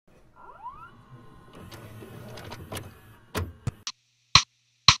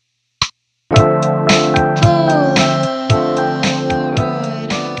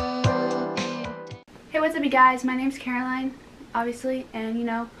guys, my name's Caroline, obviously, and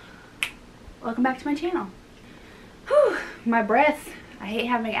welcome back to my channel. Whew, my breath. I hate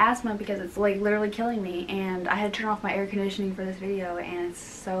having asthma because it's like literally killing me, and I had to turn off my air conditioning for this video, and it's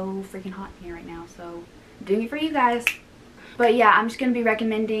so freaking hot in here right now, so I'm doing it for you guys. But yeah, I'm just going to be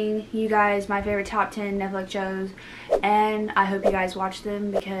recommending you guys my favorite top 10 Netflix shows, and I hope you guys watch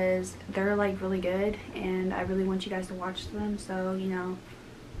them because they're like really good, and I really want you guys to watch them, so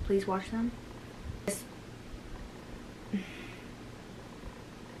please watch them.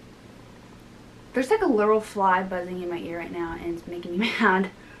 There's like a little fly buzzing in my ear right now and it's making me mad.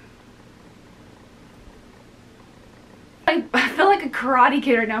 I feel like a karate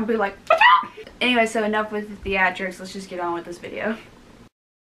kid right now and be like, anyway, so enough with the theatrics, let's just get on with this video.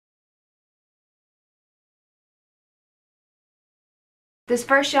 This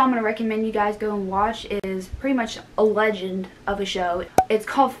first show I'm going to recommend you guys go and watch is pretty much a legend of a show. It's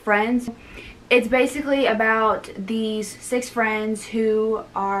called Friends. It's basically about these 6 friends who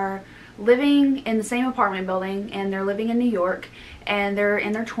are living in the same apartment building, and they're living in New York, and they're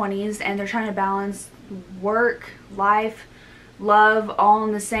in their 20s, and they're trying to balance work, life, love, all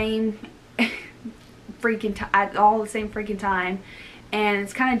in the same freaking time, and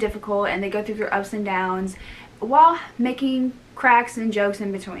it's kind of difficult, and they go through their ups and downs while making cracks and jokes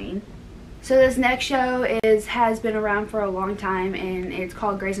in between. So this next show has been around for a long time, and it's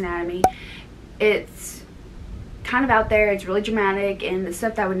called Grey's Anatomy. It's kind of out there, it's really dramatic, and the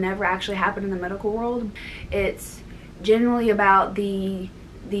stuff that would never actually happen in the medical world. It's generally about these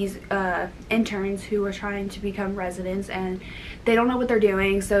interns who are trying to become residents, and they don't know what they're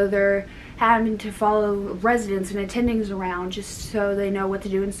doing, so they're having to follow residents and attendings around just so they know what to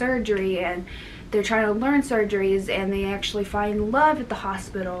do in surgery, and they're trying to learn surgeries, and they actually find love at the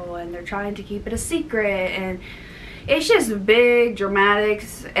hospital, and they're trying to keep it a secret, and it's just big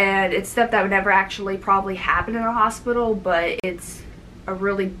dramatics, and it's stuff that would never actually probably happen in a hospital, but it's a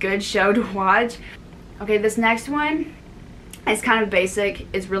really good show to watch. Okay, this next one is kind of basic.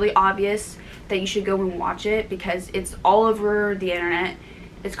 It's really obvious that you should go and watch it because it's all over the internet.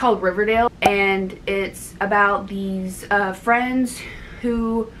 It's called Riverdale, and it's about these friends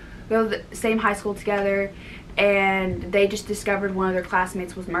who go to the same high school together, and they just discovered one of their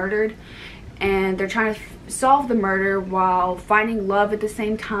classmates was murdered, and they're trying to solve the murder while finding love at the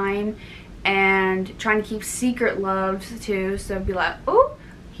same time and trying to keep secret loves too. So be like, oh,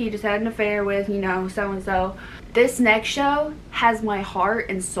 he just had an affair with so and so. This next show has my heart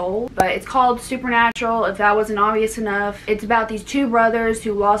and soul, but it's called Supernatural, if that wasn't obvious enough. It's about these 2 brothers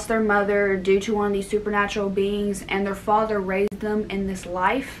who lost their mother due to one of these supernatural beings, and their father raised them in this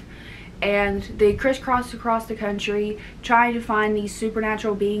life, and they crisscross across the country trying to find the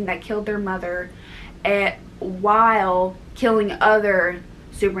supernatural being that killed their mother, while killing other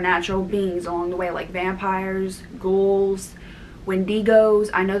supernatural beings along the way, like vampires, ghouls, wendigos.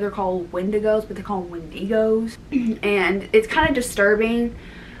 I know they're called wendigos, but they call them wendigos. And it's kind of disturbing,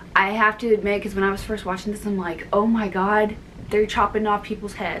 I have to admit, because when I was first watching this, I'm like, oh my god, they're chopping off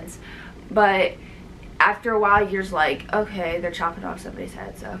people's heads. But after a while, you're just like, okay, they're chopping off somebody's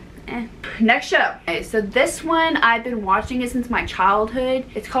head, so Next show. Okay, so this one, I've been watching it since my childhood.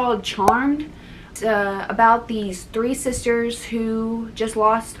 It's called Charmed. It's about these 3 sisters who just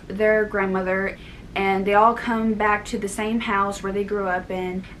lost their grandmother, and they all come back to the same house where they grew up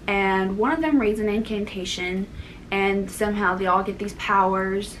in, and one of them reads an incantation, and somehow they all get these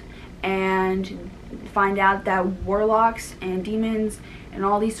powers and find out that warlocks and demons and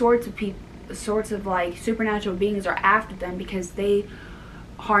all these sorts of like supernatural beings are after them because they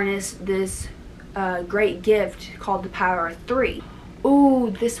harness this great gift called the power of 3. Ooh,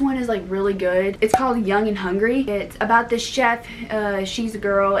 this one is like really good. It's called Young and Hungry. It's about this chef. She's a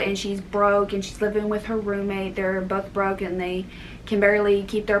girl and she's broke, and she's living with her roommate. They're both broke and they can barely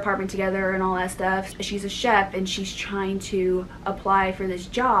keep their apartment together and all that stuff. She's a chef, and she's trying to apply for this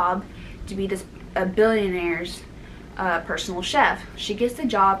job to be this billionaire's personal chef. She gets the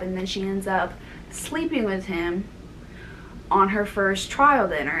job, and then she ends up sleeping with him on her first trial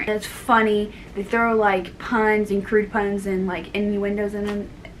dinner. And it's funny. They throw like puns and crude puns and like innuendos in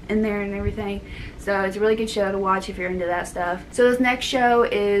there and everything. So it's a really good show to watch if you're into that stuff. So this next show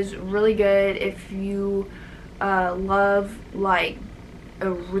is really good if you love like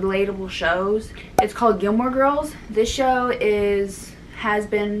relatable shows. It's called Gilmore Girls. This show has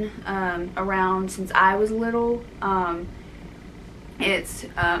been around since I was little. It's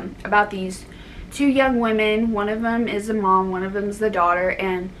about these 2 young women. One of them is the mom, one of them is the daughter,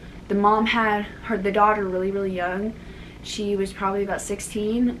 and the mom had the daughter really young. She was probably about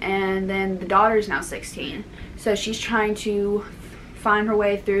 16, and then the daughter's now 16. So she's trying to find her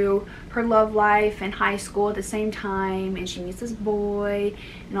way through her love life in high school at the same time, and she meets this boy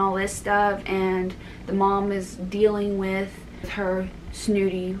and all this stuff, and the mom is dealing with her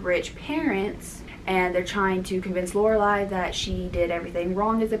snooty rich parents, and they're trying to convince Lorelai that she did everything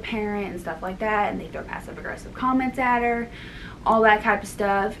wrong as a parent and stuff like that, and they throw passive aggressive comments at her, all that type of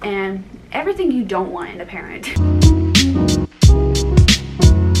stuff, and everything you don't want in a parent.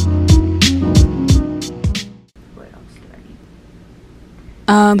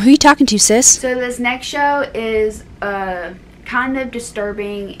 Who are you talking to, sis? So this next show is kind of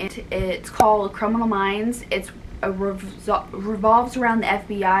disturbing. It's called Criminal Minds. It revolves around the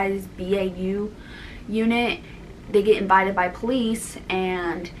FBI's BAU unit. They get invited by police,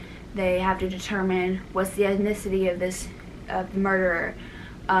 and they have to determine what's the ethnicity of the murderer.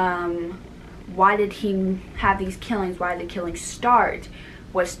 Why did he have these killings? Why did the killings start?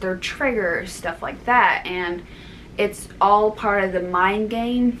 What's their trigger? Stuff like that. And it's all part of the mind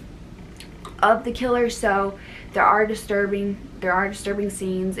game of the killer. So there are disturbing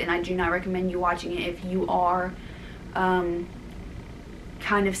scenes, and I do not recommend you watching it if you are kind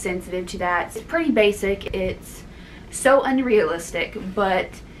of sensitive to that. It's pretty basic. It's so unrealistic, but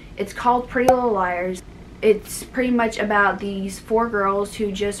it's called Pretty Little Liars. It's pretty much about these 4 girls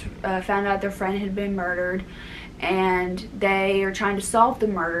who just found out their friend had been murdered, and they are trying to solve the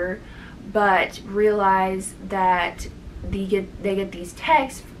murder, but realize that they get these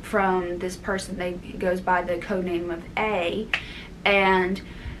texts from this person that goes by the code name of A, and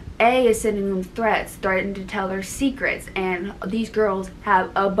A is sending them threats, threatening to tell their secrets, and these girls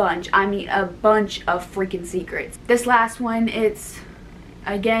have a bunch, I mean a bunch of freaking secrets. This last one, it's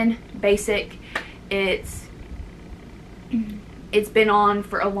again basic. It's been on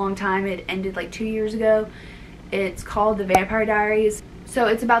for a long time. It ended like 2 years ago. It's called The Vampire Diaries. So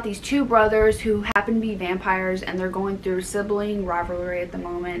it's about these 2 brothers who happen to be vampires, and they're going through sibling rivalry at the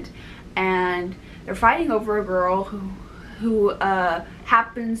moment, and they're fighting over a girl who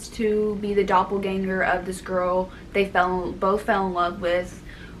happens to be the doppelganger of this girl they both fell in love with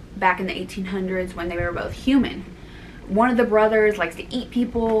back in the 1800s when they were both human. One of the brothers likes to eat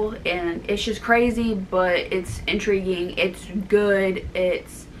people, and it's just crazy, but it's intriguing, it's good,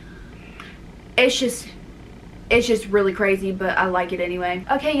 it's just really crazy, but I like it anyway.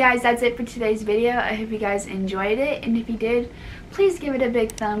 Okay guys, that's it for today's video. I hope you guys enjoyed it, and if you did, please give it a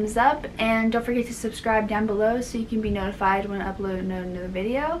big thumbs up, and don't forget to subscribe down below so you can be notified when I upload another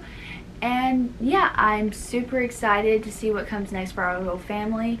video. And yeah, I'm super excited to see what comes next for our little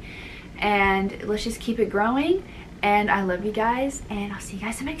family, and let's just keep it growing. And I love you guys, and I'll see you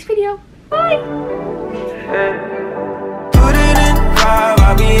guys in the next video. Bye!